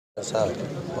ऐसा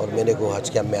और मेरे को हज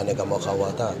कैम्प में आने का मौका हुआ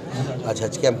था। आज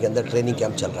हज कैम्प के अंदर ट्रेनिंग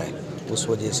कैंप चल रहा है, उस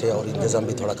वजह से और इंतज़ाम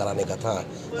भी थोड़ा कराने का था।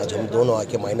 आज हम दोनों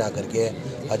आके मायना करके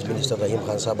हज मिनिस्टर रहीम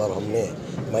खान साहब और हमने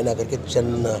मायना करके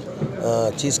चंद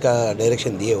चीज़ का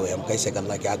डायरेक्शन दिए हुए हम कैसे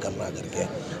करना क्या करना करके।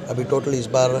 अभी टोटल इस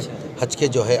बार हज के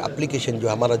जो है एप्लीकेशन जो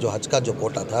हमारा जो हज का जो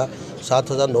कोटा था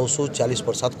 7,940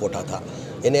 पर 7 कोटा था,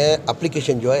 इन्हें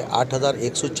एप्लीकेशन जो है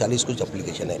 8,140 कुछ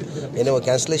एप्लीकेशन है। इन्हें वो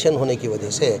कैंसलेशन होने की वजह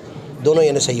से दोनों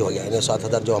यानी सही हो गया। यानी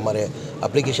 7,000 जो हमारे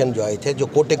एप्लीकेशन जो आए थे जो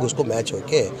कोटे को उसको मैच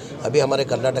होके अभी हमारे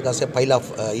कर्नाटका से पहला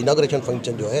इनाग्रेशन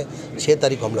फंक्शन जो है 6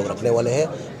 तारीख को हम लोग रखने वाले हैं।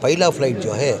 पहला फ़्लाइट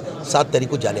जो है 7 तारीख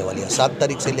को जाने वाली है। 7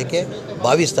 तारीख से लेके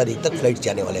 22 तारीख तक फ़्लाइट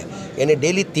जाने वाले हैं। यानी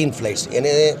डेली 3 फ़्लाइट्स यानी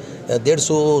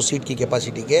 150 सीट की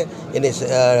कैपेसिटी के यानी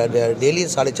डेली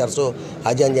 450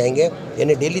 हाजियान जाएंगे।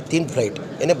 यानी डेली 3 फ़्लाइट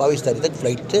यानी 22 तारीख तक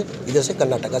फ़्लाइट इधर से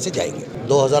कर्नाटका से जाएंगे।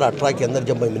 2018 के अंदर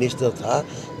जब मैं मिनिस्टर था,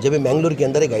 जब मैंगलोर के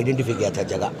अंदर एक आइडेंटिफाई किया था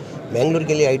जगह, मैंगलोर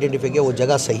के लिए आइडेंटिफाई किया, वो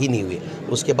जगह सही नहीं हुई।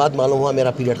 उसके बाद मालूम हुआ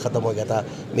मेरा पीरियड ख़त्म हो गया था।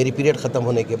 मेरी पीरियड ख़त्म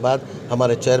होने के बाद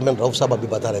हमारे चेयरमैन रऊफ साहब अभी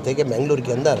बता रहे थे कि मैंगलोर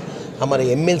के अंदर हमारे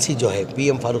एमएलसी जो है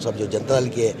पीएम फारूक साहब, जो जनता दल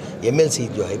के एमएलसी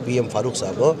जो है पीएम फारूक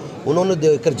साहब, उन्होंने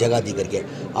देकर जगह दी करके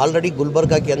ऑलरेडी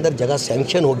गुलबर्गा के अंदर जगह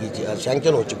सैंक्शन हो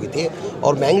चुकी थी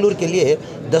और मैंगलोर के लिए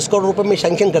 10 करोड़ रुपये में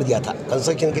सैंक्शन कर दिया था।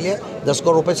 कंस्ट्रक्शन के लिए 10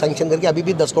 करोड़ रुपये सैंक्शन करके अभी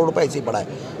भी 10 करोड़ रुपये ऐसे ही पड़ा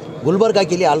है। गुलबर्गा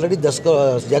के लिए ऑलरेडी 10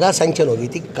 जगह सैंक्शन हो गई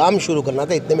थी, काम शुरू करना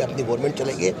था, इतने में अपनी गवर्नमेंट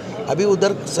चलेगी। अभी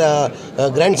उधर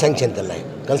ग्रैंड सैंक्शन करना है,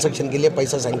 कंस्ट्रक्शन के लिए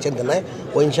पैसा सैंक्शन करना है,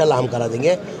 वो इंशाल्लाह हम करा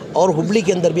देंगे। और हुबली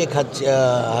के अंदर भी एक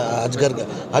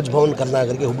हज भवन करना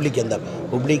करके हुबली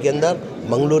के अंदर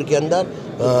मंगलूर के अंदर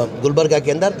गुलबर्गा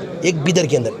के अंदर एक बिदर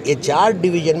के अंदर, ये 4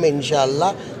 डिवीज़न में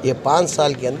इंशाल्लाह ये 5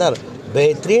 साल के अंदर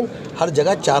बेहतरीन हर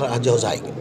जगह 4 हज हो जाएंगे।